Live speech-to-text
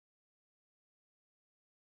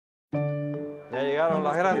Ya llegaron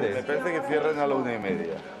las grandes. Me parece que cierran a la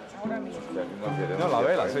 1:30. No, la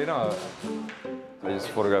vela, sí, no. I just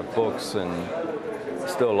photograph books and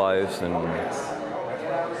still lives, and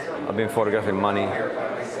I've been photographing money.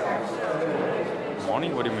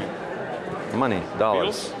 Money? What do you mean? Money,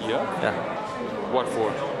 dollars. Bills? Yeah? Yeah. What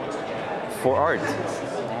for? For art.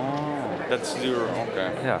 Oh, that's your,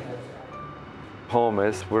 okay. Yeah. Home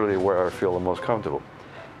is really where I feel the most comfortable.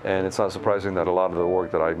 And it's not surprising that a lot of the work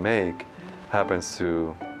that I make happens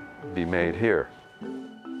to be made here.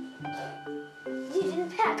 You didn't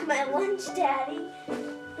pack my lunch, Daddy.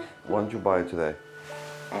 What did you buy today?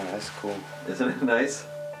 Oh, that's cool. Isn't it nice?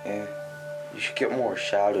 Yeah. You should get more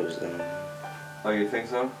shadows than. Oh, you think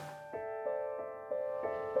so?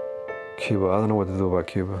 Cuba, I don't know what to do about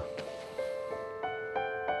Cuba.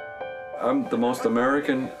 I'm the most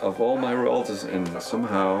American of all my relatives, and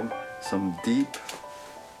somehow some deep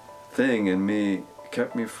thing in me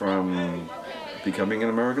kept me from becoming an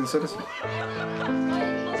American citizen. I'm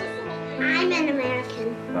an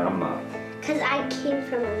American. I'm not. Because I came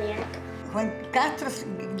from America. When Castro's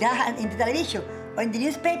in the television or in the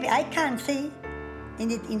newspaper, I can't see. In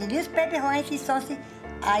the newspaper, when I see something,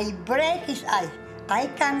 I break his eyes. I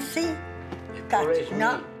can't see Castro.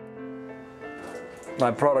 No.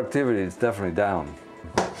 My productivity is definitely down.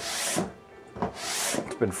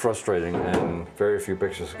 It's been frustrating, and very few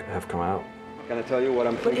pictures have come out. Can I tell you what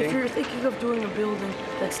I'm But thinking? if you're thinking of doing a building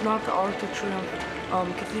that's not the Arc de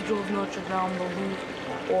Triomphe, Cathedral of Notre Dame, the Louvre,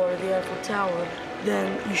 or the Eiffel Tower,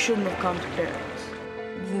 then you shouldn't have come to Paris.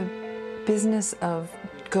 The business of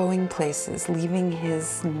going places, leaving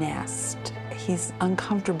his nest, he's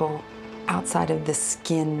uncomfortable outside of the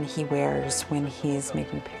skin he wears when he's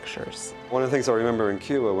making pictures. One of the things I remember in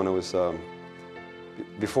Cuba when it was,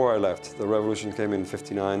 before I left, the revolution came in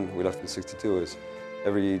 '59, we left in '62, is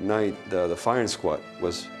every night the firing squad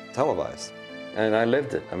was televised. And I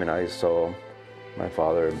lived it. I mean, I saw my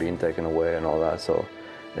father being taken away and all that, so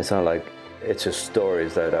it's not like it's just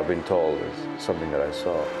stories that I've been told. It's something that I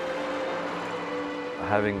saw.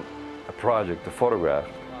 Having a project to photograph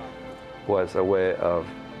was a way of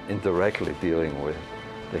indirectly dealing with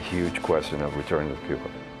the huge question of returning to Cuba.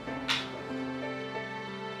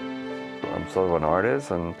 I'm sort of an artist,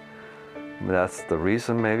 and that's the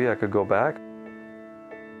reason maybe I could go back.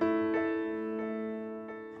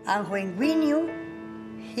 And when we knew,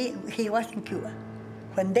 he was in Cuba.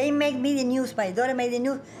 When they made me the news, my daughter made the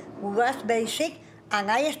news, we was very sick, and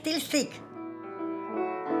I is still sick.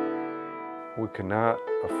 We cannot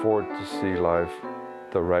afford to see life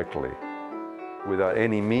directly. Without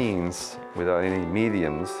any means, without any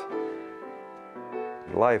mediums,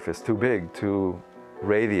 life is too big, too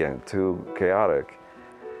radiant, too chaotic.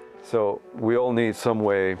 So we all need some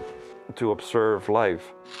way to observe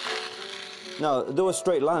life. No, do a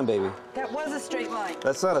straight line, baby. That was a straight line.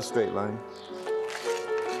 That's not a straight line.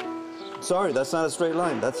 Sorry, that's not a straight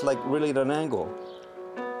line. That's like really at an angle.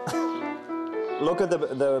 Look at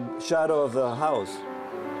the shadow of the house.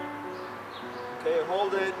 Okay,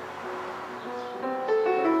 hold it.